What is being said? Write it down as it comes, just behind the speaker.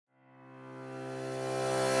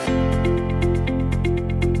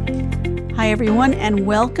Hi, everyone, and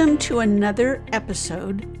welcome to another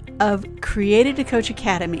episode of Created to Coach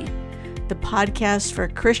Academy, the podcast for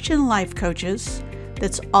Christian life coaches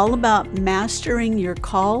that's all about mastering your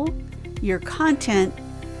call, your content,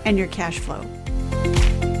 and your cash flow.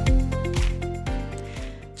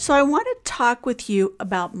 So I want to talk with you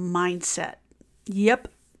about mindset. Yep,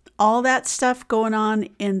 all that stuff going on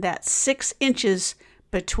in that 6 inches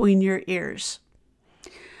between your ears.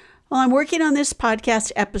 Well, I'm working on this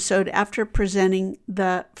podcast episode after presenting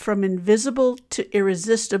the From Invisible to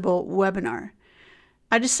Irresistible webinar.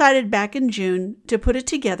 I decided back in June to put it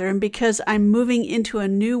together, and because I'm moving into a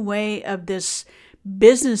new way of this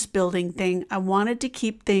business building thing, I wanted to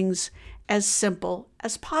keep things as simple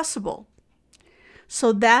as possible.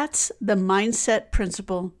 So that's the mindset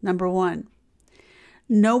principle number 1.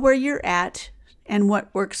 Know where you're at and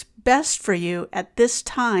what works best for you at this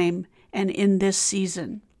time and in this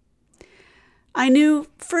season. I knew,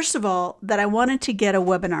 first of all, that I wanted to get a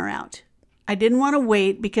webinar out. I didn't want to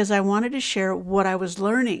wait because I wanted to share what I was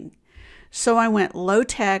learning. So I went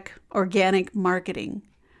low-tech, organic marketing.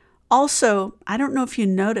 Also, I don't know if you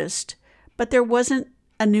noticed, but there wasn't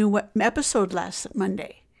a new episode last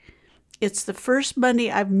Monday. It's the first Monday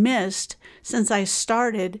I've missed since I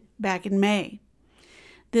started back in May.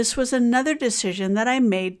 This was another decision that I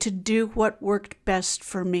made to do what worked best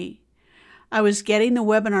for me. I was getting the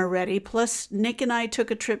webinar ready, plus Nick and I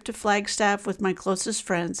took a trip to Flagstaff with my closest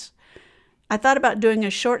friends. I thought about doing a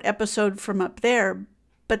short episode from up there,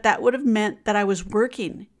 but that would have meant that I was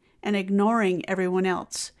working and ignoring everyone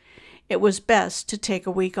else. It was best to take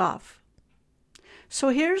a week off. So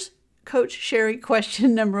here's Coach Sherry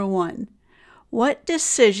question number 1. What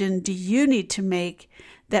decision do you need to make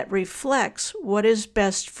that reflects what is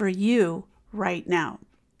best for you right now?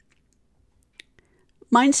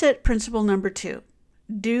 Mindset principle number 2,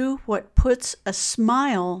 do what puts a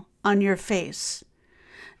smile on your face.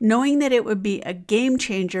 Knowing that it would be a game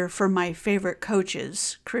changer for my favorite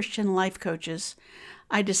coaches, Christian life coaches,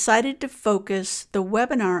 I decided to focus the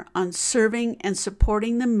webinar on serving and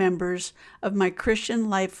supporting the members of my Christian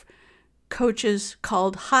life coaches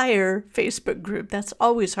called Hire Facebook group. That's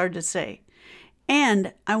always hard to say.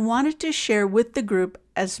 And I wanted to share with the group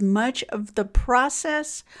as much of the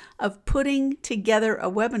process of putting together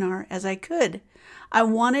a webinar as I could. I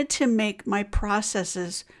wanted to make my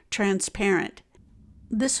processes transparent.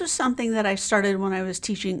 This was something that I started when I was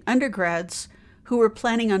teaching undergrads who were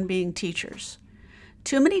planning on being teachers.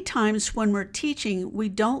 Too many times when we're teaching, we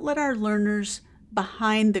don't let our learners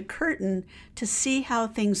behind the curtain to see how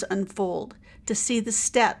things unfold, to see the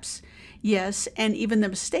steps. Yes, and even the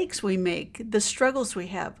mistakes we make, the struggles we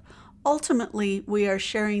have. Ultimately, we are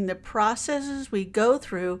sharing the processes we go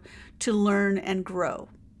through to learn and grow.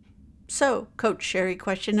 So, Coach Sherry,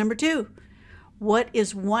 question number 2. What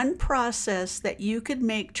is one process that you could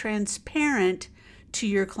make transparent to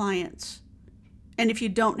your clients? And if you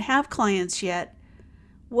don't have clients yet,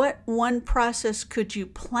 what one process could you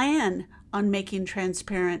plan on making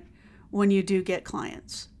transparent when you do get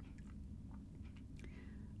clients?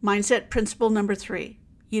 Mindset principle number 3,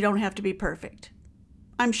 you don't have to be perfect.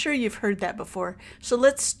 I'm sure you've heard that before, so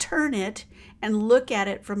let's turn it and look at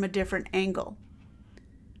it from a different angle.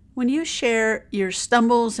 When you share your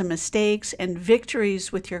stumbles and mistakes and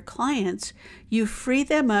victories with your clients, you free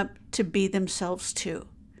them up to be themselves too.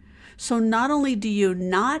 So not only do you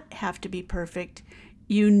not have to be perfect,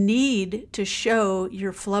 you need to show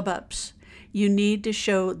your flub-ups. You need to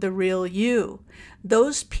show the real you.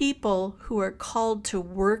 Those people who are called to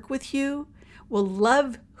work with you will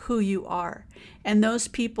love who you are. And those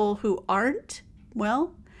people who aren't,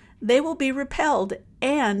 well, they will be repelled.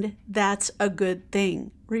 And that's a good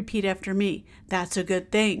thing. Repeat after me. That's a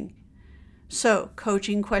good thing. So,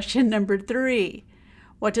 coaching question number 3.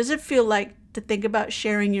 What does it feel like to think about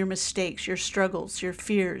sharing your mistakes, your struggles, your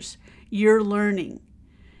fears, your learning?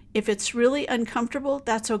 If it's really uncomfortable,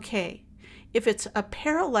 that's okay. If it's a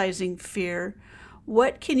paralyzing fear,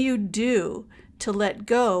 what can you do to let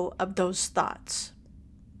go of those thoughts?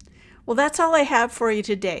 Well, that's all I have for you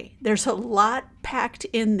today. There's a lot packed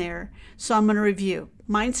in there, so I'm going to review.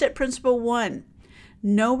 Mindset principle 1,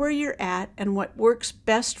 know where you're at and what works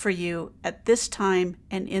best for you at this time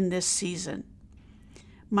and in this season.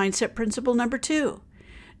 Mindset principle number 2,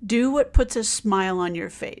 do what puts a smile on your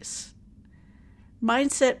face.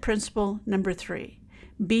 Mindset principle number 3,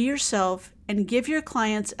 be yourself and give your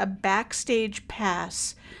clients a backstage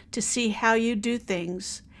pass to see how you do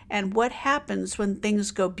things and what happens when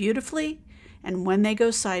things go beautifully and when they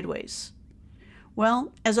go sideways.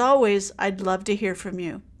 Well, as always, I'd love to hear from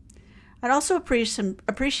you. I'd also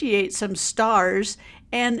appreciate some stars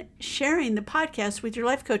and sharing the podcast with your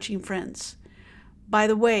life coaching friends. By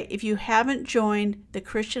the way, if you haven't joined the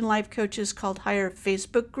Christian Life Coaches Called Higher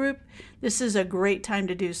Facebook group, this is a great time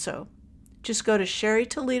to do so. Just go to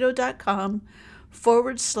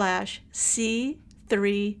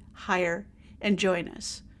sherrytoledo.com/C3Higher and join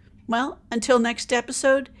us. Well, until next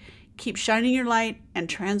episode, keep shining your light and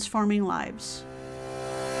transforming lives.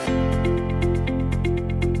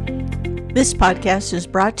 This podcast is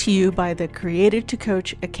brought to you by the Created to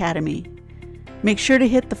Coach Academy. Make sure to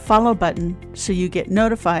hit the follow button so you get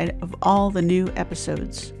notified of all the new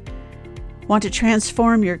episodes. Want to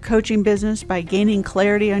transform your coaching business by gaining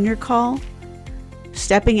clarity on your call,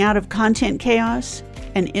 stepping out of content chaos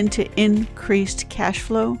and into increased cash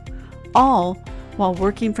flow, all while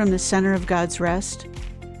working from the center of God's rest?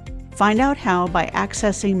 Find out how by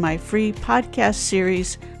accessing my free podcast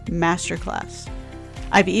series masterclass.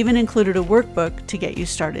 I've even included a workbook to get you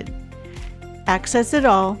started. Access it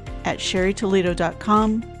all at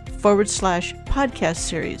sherrytoledo.com/podcast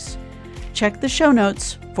series. Check the show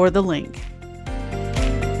notes for the link.